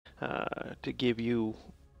to give you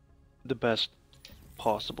the best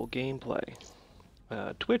possible gameplay.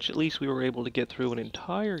 Twitch, at least we were able to get through an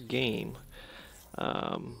entire game.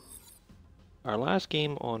 Our last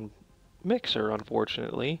game on Mixer,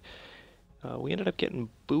 unfortunately, we ended up getting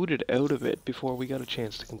booted out of it before we got a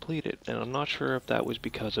chance to complete it. And I'm not sure if that was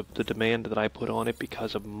because of the demand that I put on it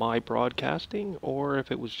because of my broadcasting, or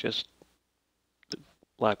if it was just the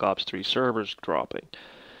Black Ops 3 servers dropping.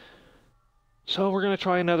 So we're going to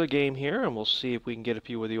try another game here, and we'll see if we can get a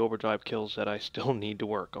few of the Overdrive kills that I still need to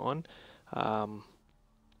work on.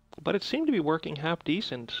 But it seemed to be working half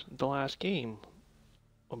decent the last game.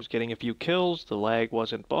 I was getting a few kills, the lag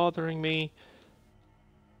wasn't bothering me.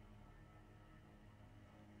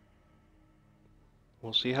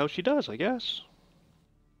 We'll see how she does, I guess.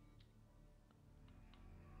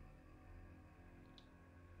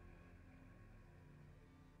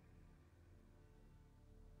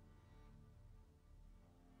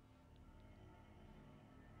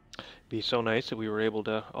 Be so nice if we were able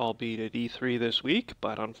to all be at E3 this week,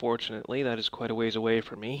 but unfortunately that is quite a ways away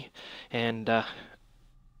from me, and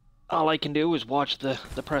all I can do is watch the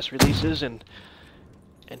press releases and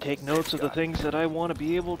take notes of the things that I want to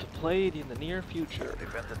be able to play in the near future.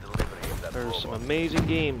 There's some amazing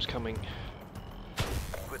games coming.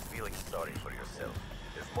 Quit feeling sorry for yourself.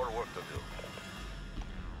 There's more work to do.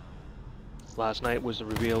 Last night was the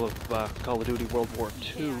reveal of Call of Duty World War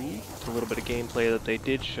II. A little bit of gameplay that they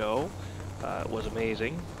did show. It was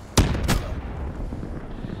amazing.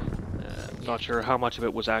 Not sure how much of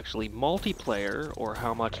it was actually multiplayer or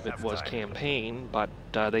how much of it was campaign, but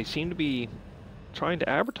they seem to be trying to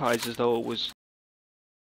advertise as though it was,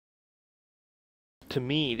 to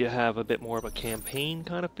me, to have a bit more of a campaign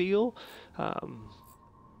kind of feel.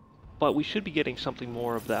 But we should be getting something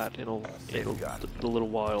more of that in a little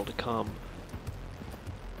while to come.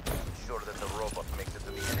 Sure that the robot makes it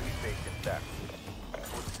to the enemy base intact.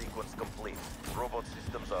 Food sequence complete. Robot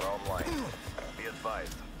systems are online. Be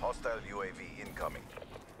advised, hostile UAV incoming.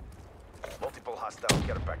 Multiple hostile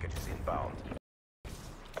care packages inbound.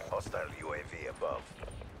 Hostile UAV above.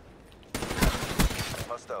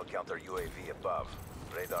 Hostile counter UAV above.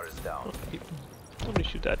 Radar is down. Let me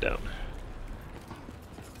shoot that down.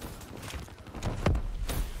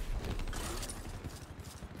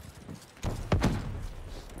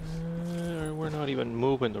 We're not even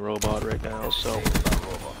moving the robot right now, so...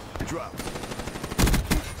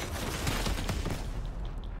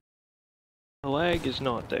 The lag is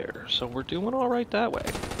not there, so we're doing alright that way.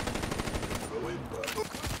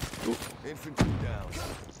 Infantry down.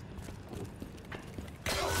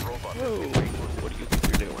 Whoa, what do you think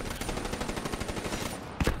you're doing?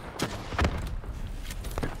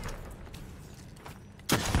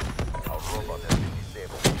 Our robot has been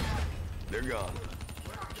disabled. They're gone.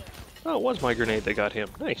 Oh, it was my grenade that got him.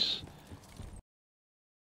 Nice.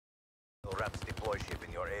 Rats deploy ship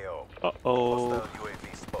in your AO. Uh-oh. Hostile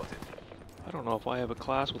UAV spotted. I don't know if I have a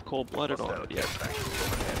class with cold-blooded on it yet.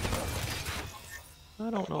 I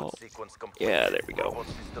don't know. Sequence complete. Yeah, there we go. Robot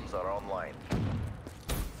systems are online.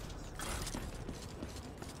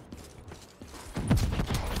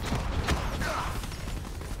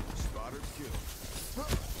 Spotter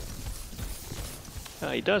kill.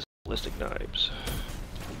 He does have ballistic knives.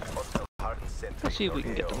 Hostile hardened sentry Let's see if in we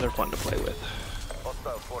can your get AO. them. They're fun to play with.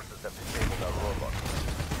 Hostile forces have disabled our robot.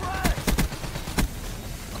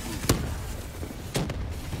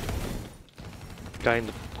 Guy in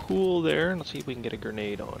the pool there. Let's see if we can get a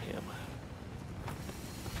grenade on him.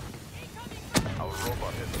 Our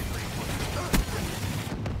robot has been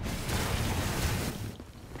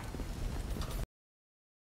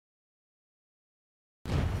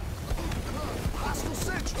Hostile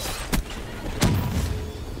sentry.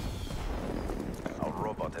 Our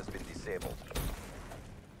robot has been disabled.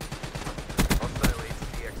 Hostile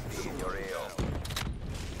HCXD in your AO.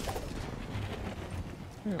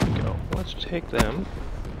 There we go. Let's take them.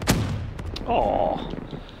 Oh,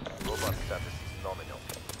 Robot status is nominal.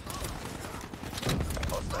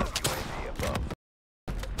 Hostile UAV above.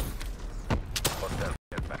 Hostile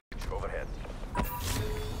care package overhead.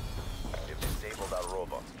 We've disabled our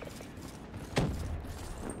robot.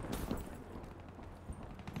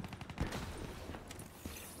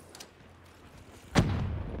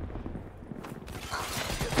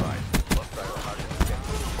 Be advised, hostile hardened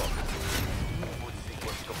sentry spotted. Food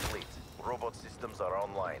sequence complete. Robot systems are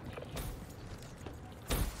online.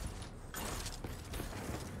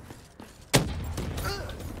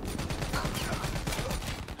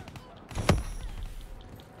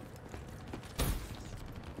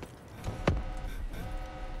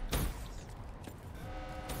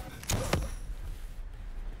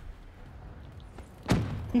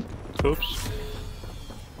 Oops.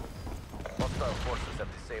 Hostile forces have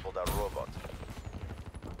disabled our robot.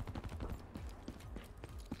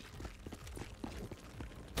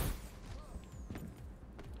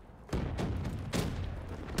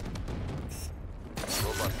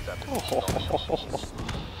 Robot status is nominal.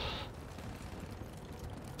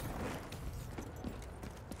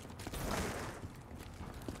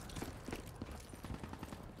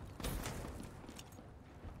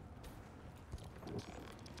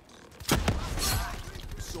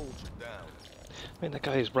 Soldier down. Man, that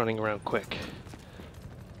guy is running around quick.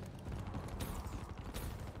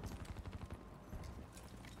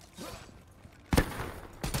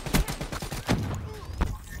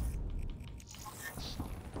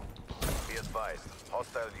 Be advised,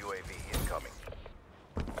 hostile UAV incoming.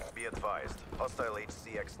 Be advised, hostile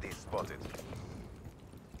HCXD spotted.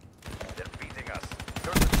 They're beating us.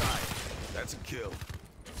 Turn the tide. That's a kill.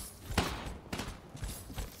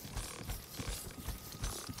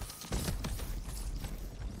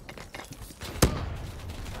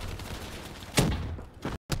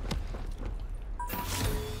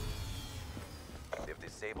 They've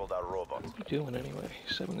disabled our robot. What are you doing anyway?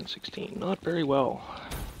 7 and 16. Not very well.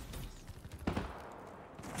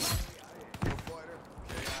 Fighter.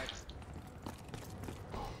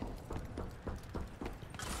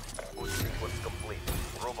 Boost sequence complete.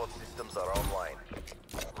 Robot systems are online.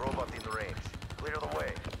 Robot in range. Clear the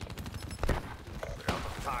way. We're out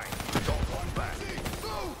of time. Don't hold back.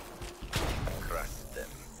 Crush them.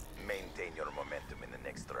 Maintain your momentum in the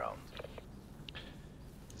next round.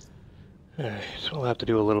 Alright, so we'll have to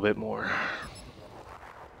do a little bit more.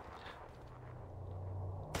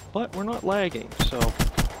 But we're not lagging, so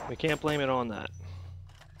we can't blame it on that.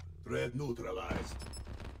 Threat neutralized.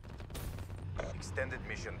 Extended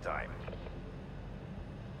mission time.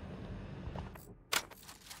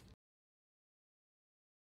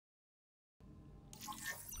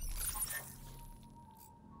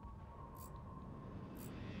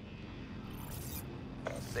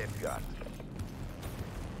 Safeguard.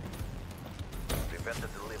 Prevent the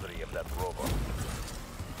delivery of that robot.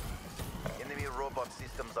 Enemy robot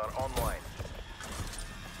systems are online.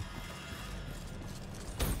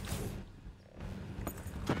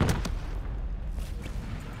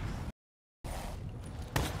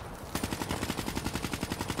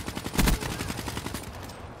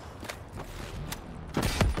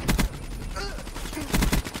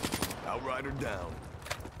 Outrider down.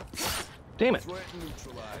 Damn it! Threat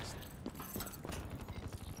neutralized.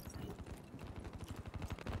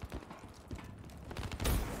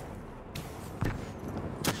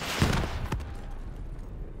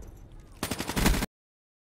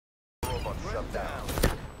 Robot shut down.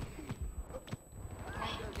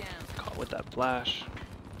 Caught with that flash.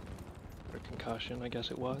 Or concussion, I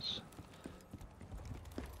guess it was.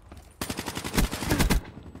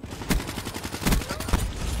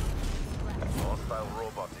 Hostile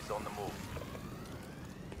robot is on the move.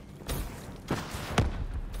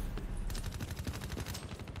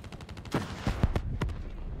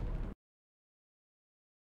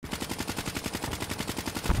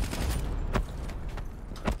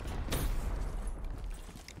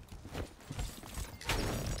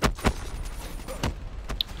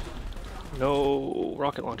 No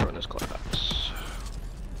rocket launcher in this class.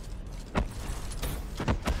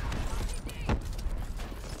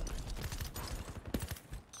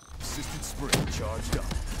 Assisted sprint charged up.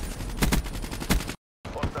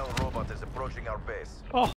 Hostile robot is approaching our base.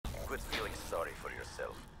 Oh, Quit feeling sorry for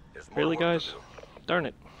yourself. There's more really, work to guys? do. Darn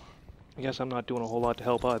it. I guess I'm not doing a whole lot to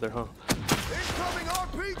help either, huh? Incoming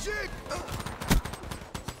RPG!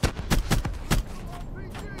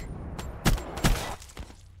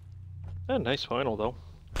 Nice final, though.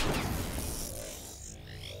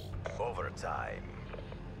 Overtime.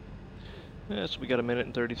 Yes, we got a minute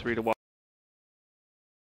and 33 to watch.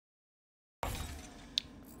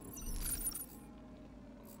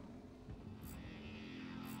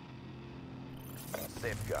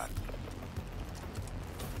 Safeguard.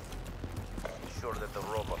 Ensure that the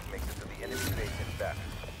robot makes it to the enemy base intact.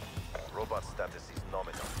 Robot status is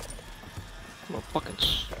nominal. I'm a fucking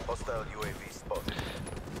Hostile UAV spotted.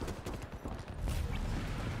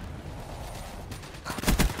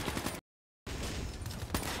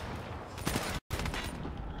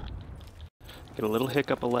 get a little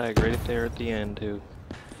hiccup of lag right there at the end, too.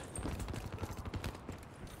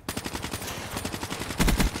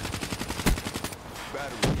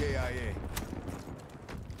 Battery KIA.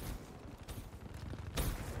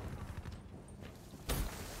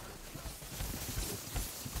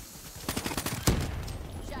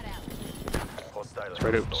 Hostile It's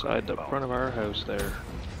right hellstorm outside the inbound. front of our house there.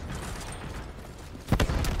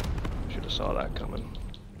 have saw that coming.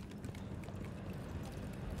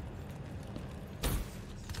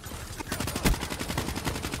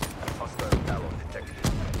 Hostile payload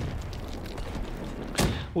detected.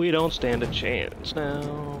 We don't stand a chance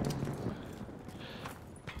now.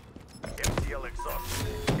 MTL exhaust.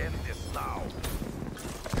 End this now.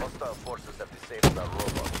 Hostile forces have disabled our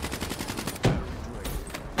robot.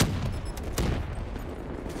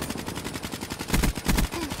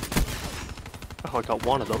 Oh, I got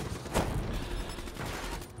one of them.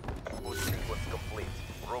 Boost sequence complete.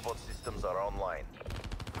 Robot systems are online.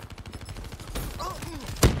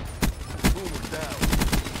 Boomer down.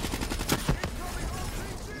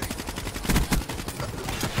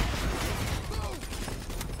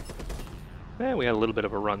 And we had a little bit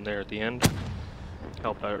of a run there at the end.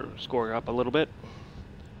 Helped our score up a little bit.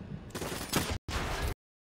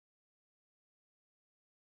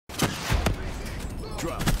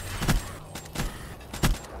 Drop.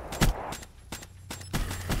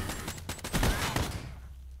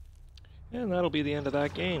 And that'll be the end of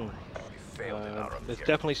that game. We failed in our It objective.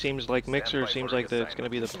 definitely seems like Mixer seems like it's going to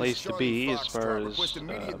be the place to be as far as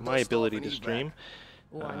my ability to stream.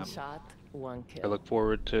 One shot, one kill. I look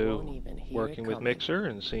forward Won't to even hear working it with coming. Mixer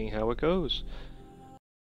and seeing how it goes.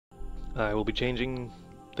 I will be changing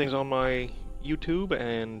things on my YouTube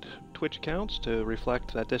and Twitch accounts to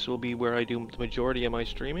reflect that this will be where I do the majority of my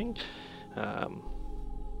streaming.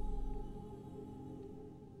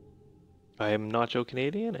 I am Nacho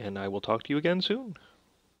Canadian, and I will talk to you again soon.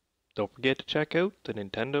 Don't forget to check out the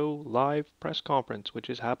Nintendo Live press conference, which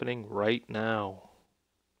is happening right now.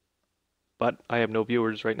 But I have no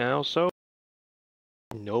viewers right now, so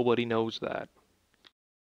nobody knows that.